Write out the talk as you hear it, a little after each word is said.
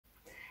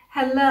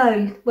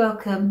Hello,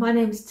 welcome. My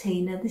name's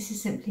Tina. This is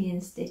Simply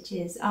in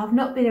Stitches. I've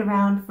not been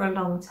around for a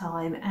long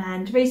time,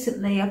 and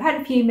recently I've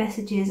had a few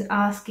messages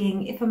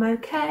asking if I'm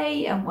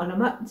okay and what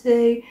I'm up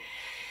to.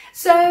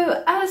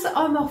 So as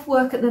I'm off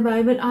work at the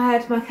moment, I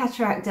had my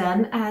cataract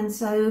done, and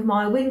so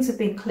my wings have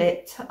been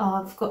clipped.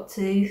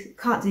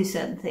 Can't do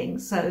certain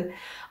things. So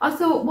I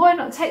thought, why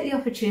not take the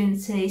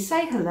opportunity,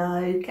 say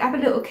hello, have a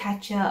little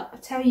catch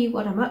up, tell you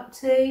what I'm up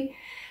to,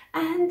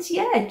 and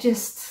yeah,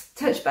 just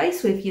touch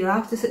base with you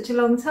after such a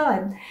long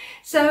time.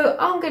 So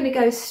I'm going to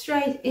go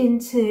straight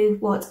into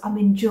what I'm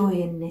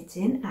enjoying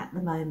knitting at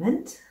the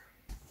moment.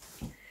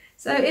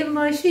 So in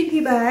my sheepy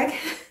bag,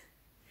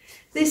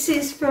 this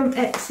is from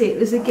Etsy. It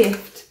was a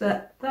gift,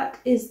 but that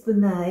is the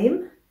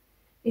name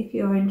if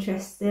you're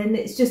interested.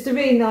 It's just a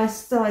really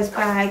nice size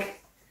bag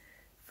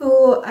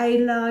for a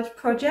large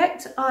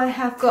project. I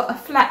have got a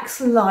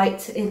Flax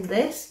Light in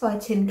this by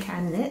Tin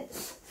Can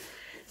Knits.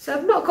 So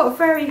I've not got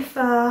very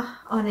far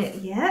on it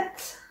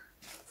yet.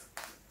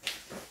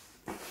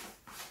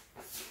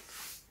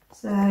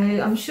 So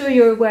I'm sure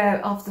you're aware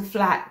of the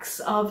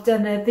Flax. I've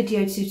done a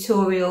video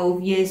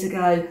tutorial years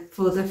ago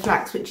for the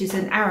Flax, which is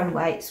an Aran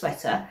weight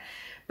sweater.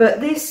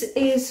 But this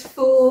is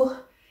for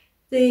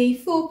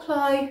the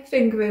 4-ply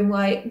fingering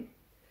weight.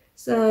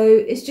 So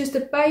it's just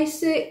a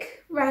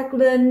basic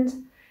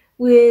raglan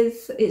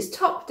with its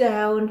top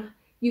down.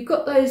 You've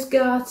got those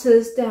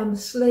garters down the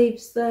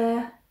sleeves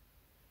there.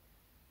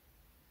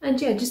 And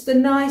yeah, just a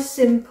nice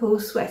simple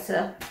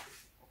sweater.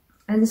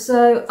 And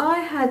so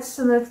I had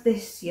some of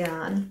this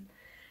yarn,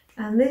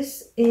 and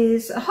this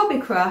is a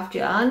Hobbycraft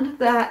yarn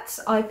that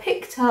I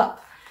picked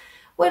up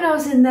when I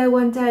was in there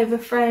one day with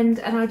a friend,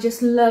 and I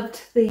just loved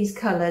these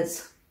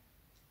colours.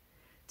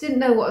 Didn't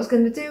know what I was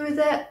going to do with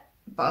it,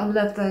 but I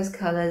love those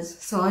colours,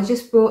 so I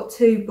just bought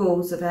 2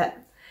 balls of it.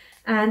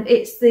 And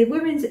it's the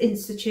Women's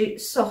Institute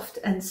Soft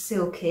and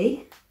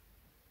Silky,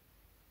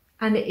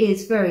 and it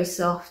is very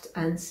soft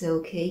and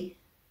silky.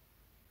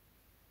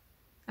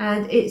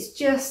 And it's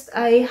just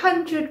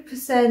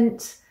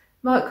 100%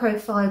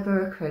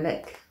 microfiber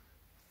acrylic.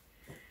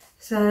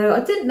 So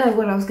I didn't know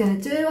what I was going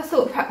to do. I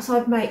thought perhaps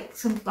I'd make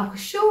something like a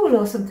shawl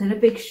or something, a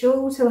big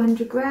shawl,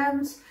 200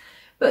 grams.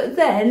 But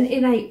then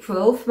in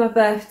April for my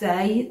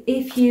birthday,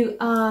 if you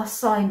are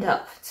signed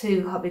up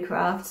to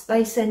Hobbycraft,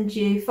 they send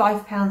you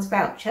 £5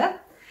 voucher.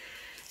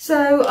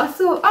 So I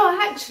thought, oh,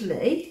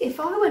 actually, if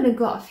I went and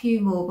got a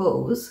few more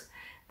balls,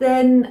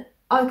 then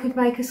I could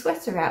make a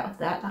sweater out of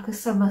that, like a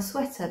summer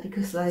sweater,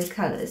 because of those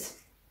colours.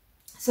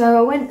 So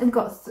I went and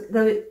got,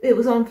 it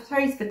was on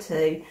 3 for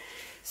 2.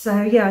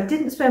 So yeah, I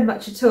didn't spend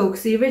much at all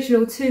because the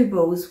original 2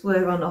 balls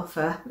were on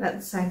offer at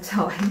the same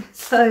time.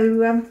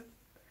 So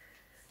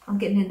I'm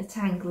getting in a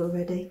tangle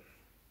already.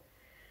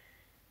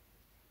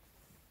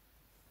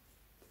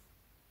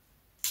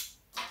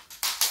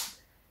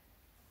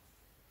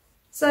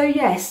 So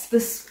yes,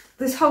 this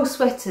whole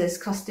sweater is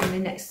costing me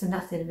next to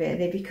nothing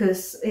really,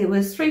 because it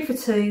was 3 for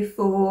 2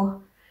 for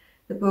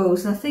the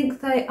balls, and I think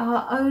they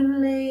were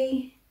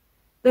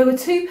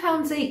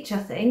 £2 each, I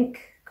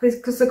think,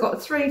 because I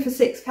got 3 for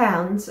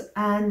 £6,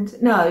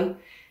 and no,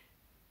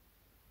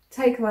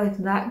 take away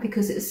from that,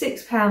 because it was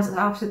 £6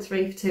 after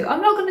 3 for 2.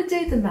 I'm not going to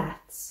do the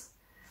maths.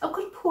 I've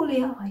got a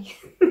poorly eye.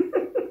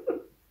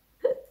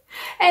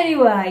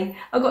 Anyway,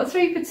 I got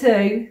 3 for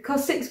 2,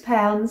 cost £6,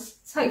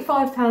 take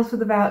 £5 for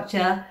the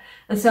voucher,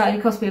 and so it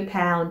only cost me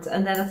 £1.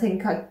 And then I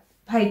think I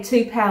paid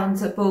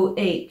 £2 a ball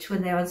each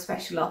when they were on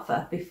special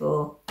offer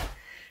before.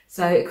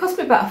 So it cost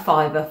me about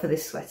 £5 for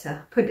this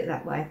sweater, put it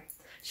that way.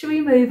 Shall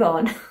we move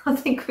on? I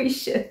think we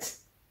should.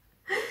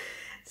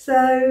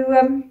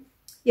 So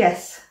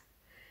yes,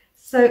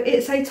 so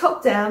it's a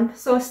top down.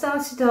 So I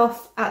started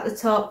off at the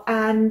top,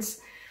 and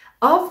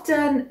I've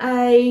done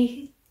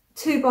a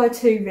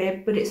 2x2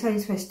 rib, but it's only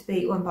supposed to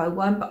be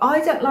 1x1. But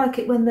I don't like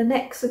it when the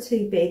necks are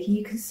too big.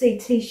 You can see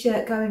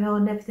t-shirt going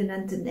on and everything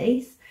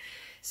underneath.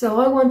 So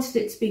I wanted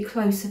it to be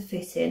closer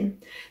fitting.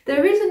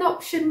 There is an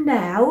option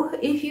now,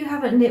 if you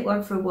haven't knit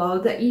one for a while,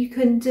 that you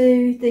can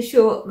do the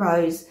short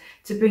rows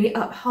to bring it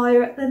up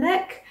higher at the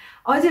neck.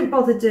 I didn't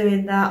bother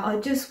doing that. I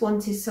just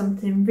wanted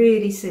something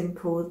really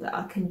simple that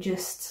I can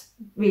just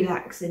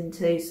relax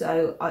into.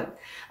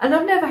 And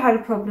I've never had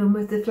a problem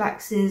with the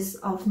flaxes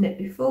I've knit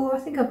before. I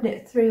think I've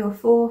knit 3 or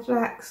 4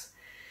 flax.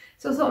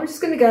 So I thought I'm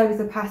just going to go with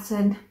the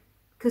pattern,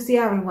 because the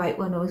Aran weight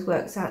one always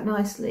works out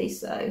nicely.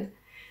 So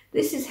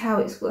this is how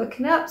it's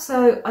working out.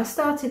 So I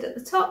started at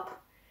the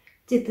top,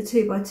 did the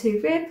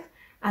 2x2 rib,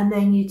 and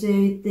then you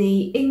do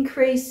the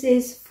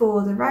increases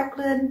for the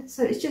raglan.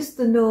 So it's just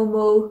the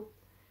normal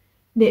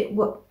knit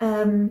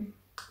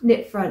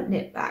front,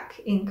 knit back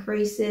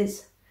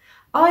increases.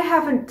 I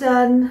haven't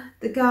done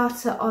the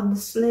garter on the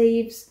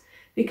sleeves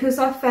because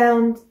I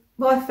felt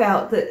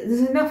that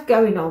there's enough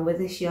going on with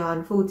this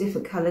yarn for all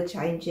different colour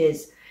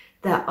changes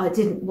that I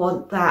didn't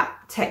want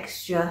that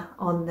texture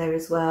on there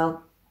as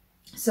well.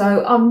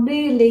 So I'm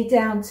nearly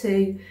down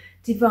to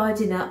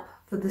dividing up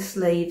for the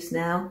sleeves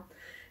now,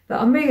 but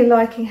I'm really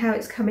liking how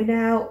it's coming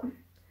out.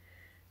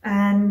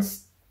 And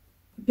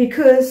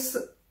because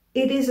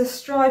it is a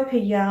striper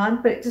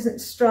yarn, but it doesn't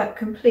stripe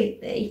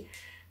completely.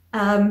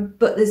 But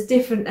there's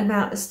different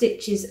amount of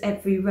stitches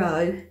every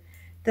row,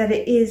 that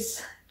it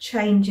is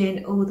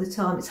changing all the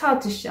time. It's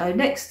hard to show.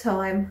 Next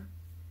time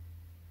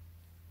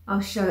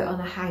I'll show it on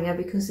a hanger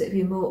because it'll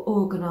be more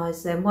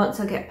organised then once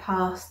I get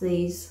past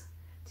these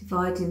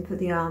dividing for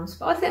the arms.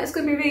 But I think it's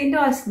going to be really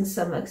nice in the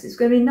summer because it's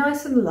going to be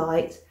nice and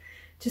light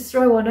to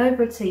throw on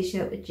over a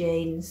t-shirt with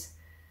jeans,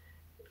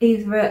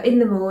 either in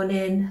the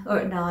morning or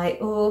at night,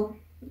 or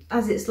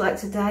as it's like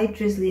today,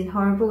 drizzly and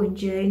horrible in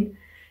June,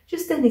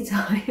 just any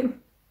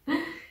time.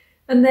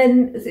 And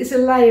then it's a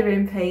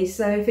layering piece,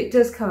 so if it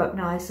does come up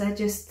nicer,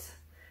 just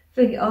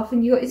flick it off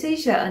and you've got your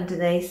t-shirt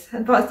underneath.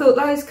 But I thought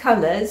those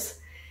colours,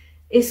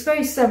 it's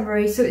very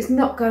summery, so it's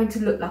not going to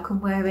look like I'm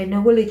wearing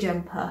a woolly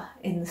jumper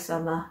in the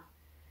summer.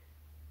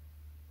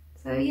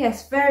 So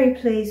yes, very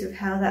pleased with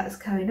how that's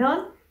going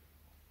on.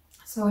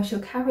 So I shall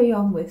carry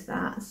on with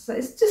that. So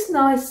it's just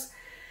nice,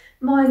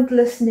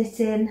 mindless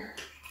knitting,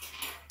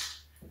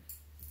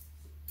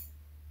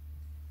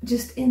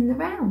 just in the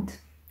round.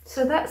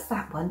 So that's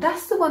that one.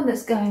 That's the one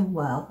that's going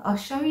well. I'll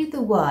show you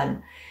the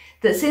one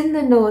that's in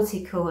the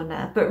naughty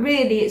corner, but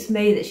really it's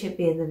me that should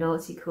be in the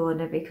naughty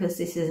corner because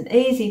this is an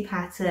easy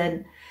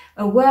pattern,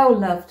 a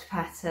well-loved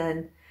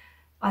pattern.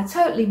 I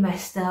totally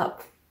messed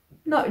up,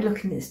 not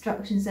looking at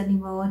instructions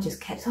anymore, just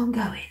kept on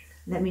going.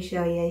 Let me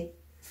show you.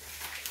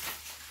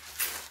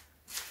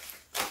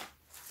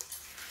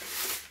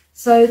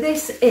 So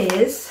this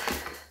is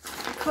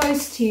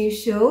Close to You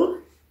Shawl.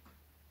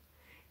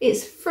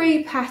 It's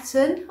free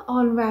pattern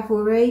on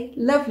Ravelry,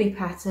 lovely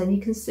pattern.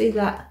 You can see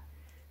that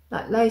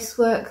like lace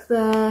work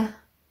there,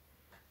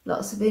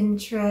 lots of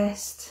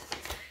interest.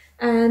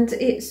 And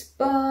it's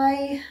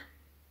by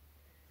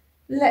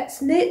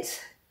Let's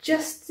Knit,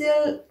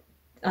 Justyna,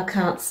 I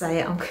can't say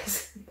it, I'll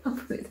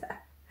put it there.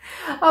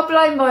 I'll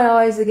blame my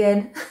eyes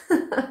again.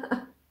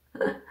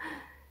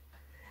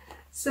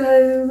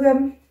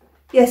 So,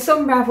 yes,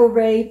 on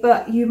Ravelry,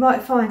 but you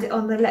might find it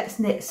on the Let's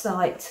Knit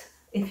site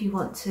if you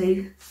want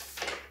to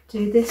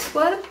do this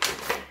one.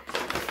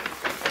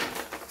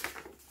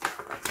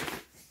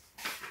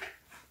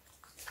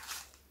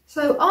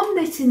 So I'm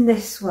knitting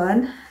this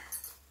one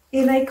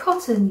in a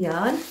cotton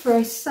yarn for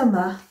a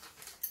summer.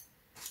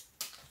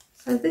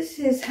 So this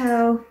is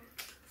how,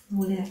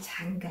 all in a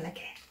tangle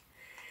again.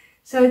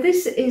 So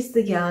this is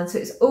the yarn, so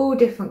it's all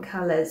different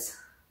colours.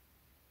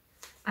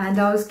 And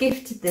I was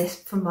gifted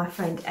this from my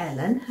friend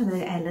Ellen.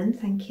 Hello Ellen,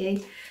 thank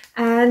you.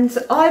 And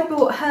I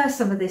bought her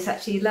some of this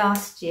actually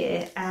last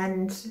year,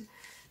 and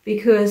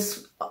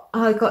because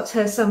I got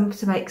her some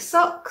to make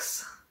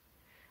socks,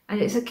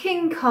 and it's a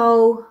King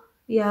Cole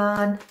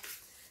yarn,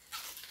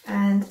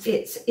 and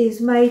it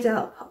is made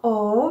up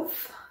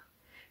of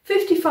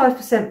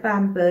 55%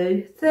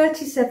 bamboo,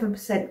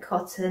 37%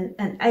 cotton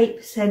and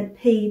 8%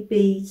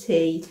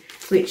 PBT,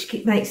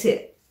 which makes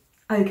it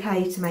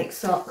okay to make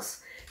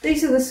socks.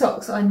 These are the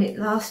socks I knit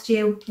last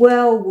year,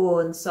 well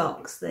worn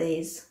socks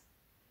these.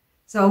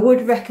 So I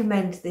would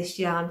recommend this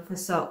yarn for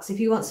socks. If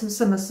you want some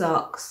summer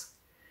socks,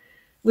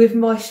 with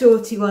my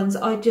shorty ones,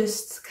 I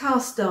just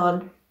cast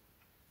on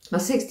my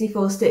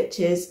 64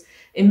 stitches,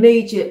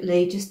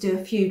 immediately just do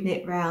a few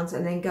knit rounds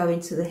and then go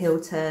into the heel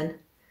turn.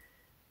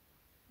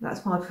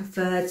 That's my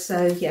preferred.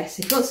 So yes,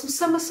 if you want some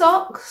summer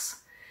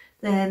socks,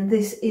 then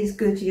this is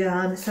good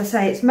yarn. As I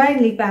say, it's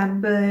mainly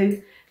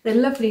bamboo. They're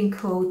lovely and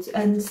cool,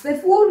 and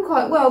they've worn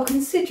quite well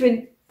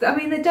considering, I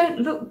mean, they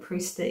don't look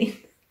pristine,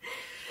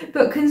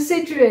 but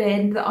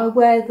considering that I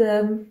wear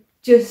them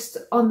just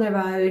on their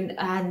own,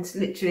 and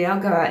literally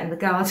I'll go out in the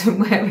garden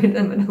wearing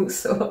them and all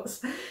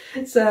sorts.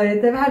 So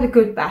they've had a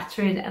good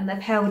battering and they've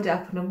held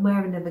up, and I'm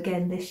wearing them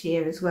again this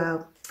year as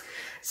well.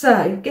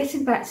 So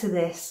getting back to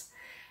this,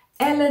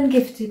 Ellen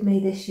gifted me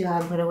this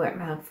yarn when I went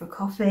round for a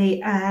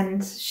coffee,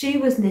 and she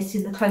was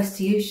knitting the Close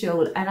to You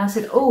shawl, and I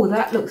said, oh,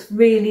 that looks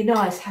really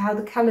nice, how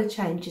the colour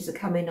changes are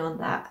coming on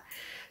that.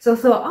 So I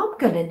thought, I'm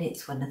going to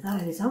knit one of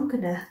those. I'm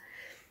going to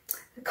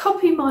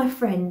copy my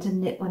friend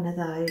and knit one of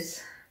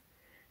those.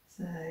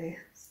 So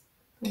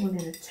all in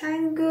a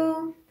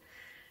tangle.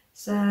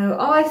 So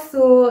I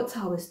thought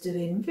I was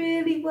doing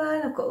really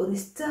well. I've got all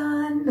this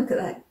done. Look at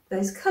that,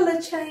 those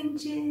colour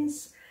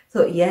changes.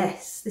 Thought,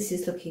 yes, this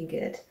is looking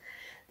good.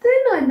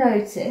 Then I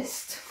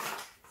noticed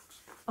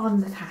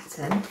on the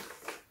pattern,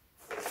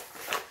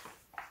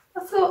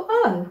 I thought,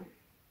 oh,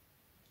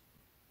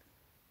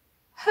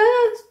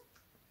 her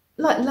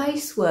like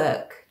lace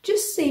work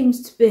just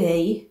seems to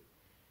be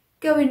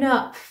going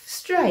up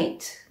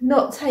straight,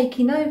 not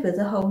taking over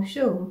the whole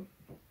shawl.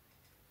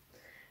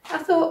 I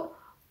thought,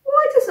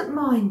 why doesn't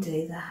mine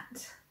do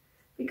that?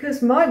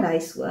 Because my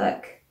lace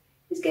work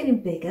is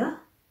getting bigger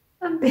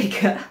and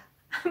bigger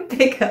and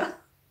bigger.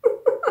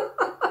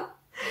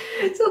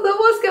 So I thought,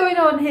 what's going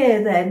on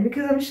here then?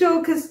 Because I'm sure,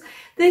 because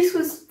this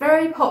was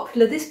very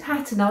popular, this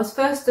pattern, I was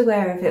first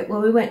aware of it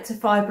when we went to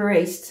Fibre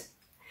East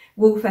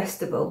Wool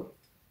Festival,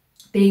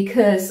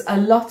 because a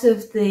lot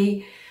of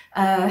the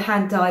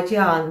hand-dyed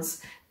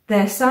yarns,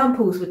 their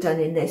samples were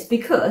done in this,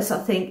 because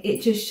I think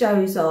it just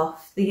shows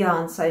off the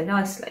yarn so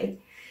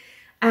nicely.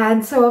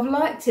 And so I've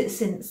liked it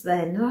since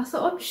then, and I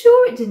thought, I'm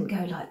sure it didn't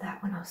go like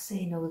that when I was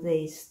seeing all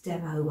these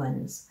demo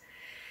ones.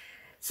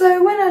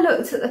 So when I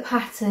looked at the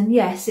pattern,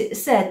 yes, it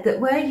said that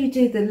where you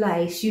do the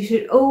lace, you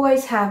should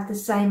always have the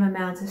same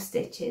amount of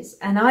stitches,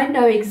 and I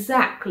know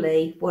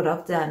exactly what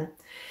I've done.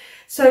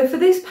 So for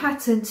this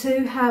pattern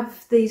to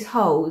have these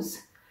holes,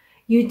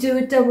 you do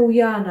a double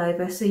yarn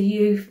over, so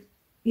you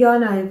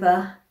yarn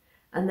over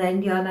and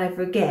then yarn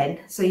over again.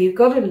 So you've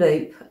got a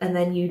loop and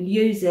then you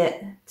use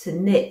it to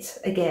knit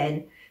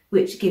again,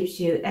 which gives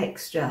you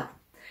extra.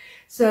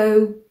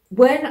 So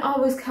when I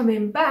was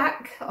coming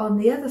back on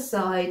the other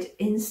side,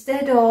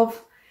 instead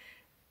of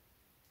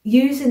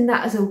using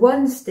that as a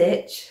one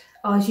stitch,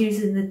 I was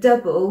using the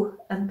double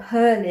and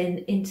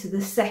purling into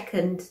the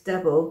second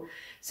double.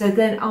 So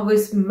then I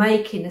was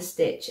making a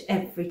stitch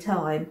every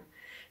time.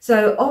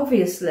 So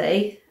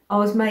obviously I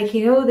was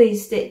making all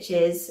these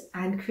stitches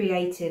and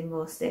creating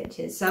more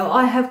stitches. So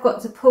I have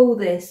got to pull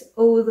this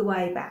all the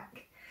way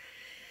back.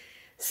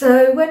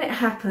 So when it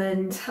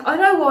happened, I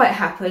know why it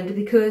happened,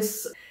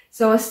 because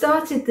so I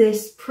started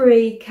this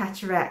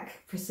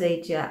pre-cataract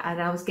procedure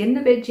and I was getting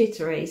a bit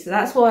jittery. So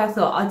that's why I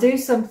thought I'd do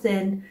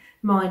something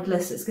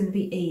mindless that's going to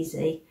be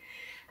easy.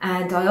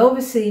 And I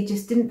obviously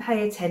just didn't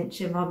pay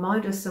attention. My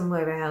mind was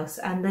somewhere else.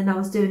 And then I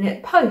was doing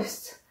it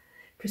post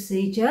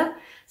procedure.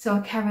 So I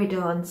carried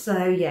on.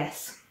 So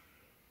yes,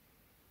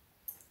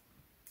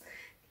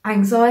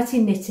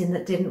 anxiety knitting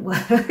that didn't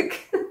work.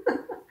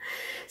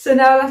 So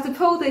now I'll have to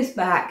pull this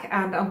back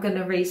and I'm going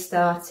to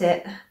restart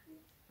it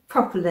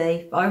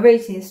properly by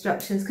reading the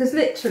instructions, because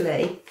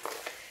literally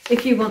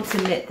if you want to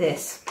knit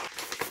this,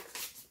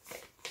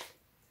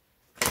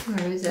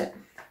 where is it?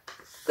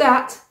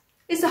 That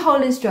is the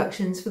whole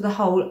instructions for the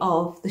whole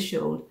of the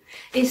shawl.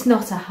 It's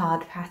not a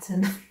hard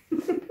pattern.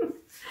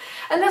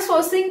 And that's what I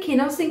was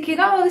thinking. I was thinking,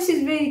 oh, this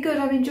is really good.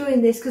 I'm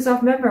enjoying this because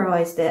I've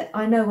memorised it.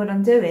 I know what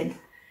I'm doing.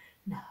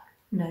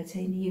 No,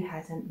 Tina, you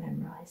hadn't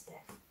memorised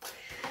it.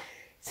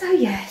 So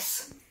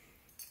yes,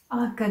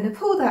 I'm going to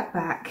pull that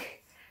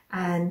back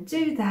and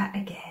do that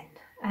again,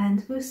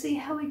 and we'll see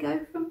how we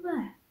go from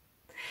there.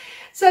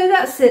 So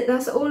that's it,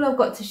 that's all I've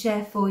got to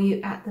share for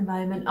you at the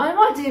moment. I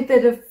might do a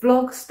bit of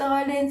vlog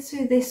styling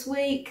through this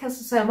week. As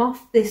I say, I'm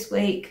off this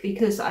week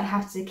because I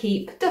have to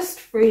keep dust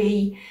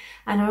free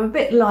and I'm a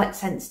bit light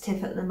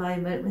sensitive at the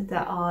moment with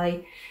that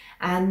eye,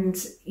 and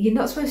you're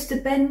not supposed to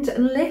bend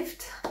and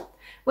lift.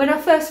 When I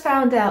first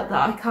found out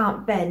that I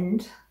can't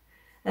bend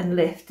and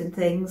lift and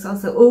things, I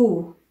thought,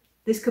 oh,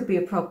 this could be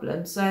a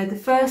problem. So the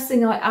first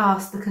thing I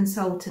asked the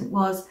consultant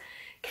was,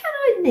 can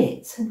I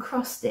knit and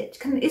cross stitch?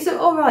 Is it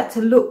all right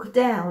to look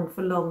down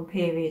for long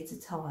periods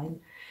of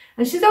time?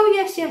 And she said, oh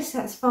yes,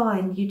 that's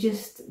fine. You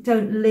just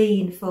don't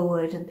lean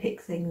forward and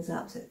pick things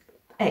up. So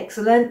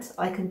excellent,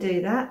 I can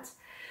do that.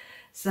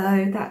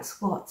 So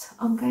that's what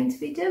I'm going to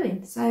be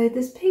doing. So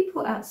there's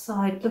people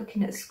outside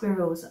looking at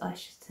squirrels, I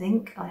should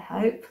think, I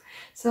hope.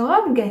 So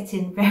I'm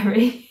getting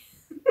very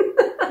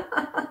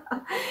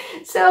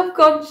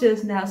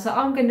self-conscious now, so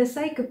I'm going to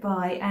say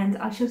goodbye and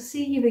I shall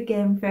see you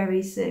again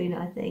very soon,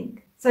 I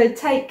think. So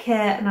take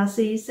care and I'll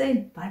see you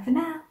soon. Bye for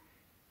now.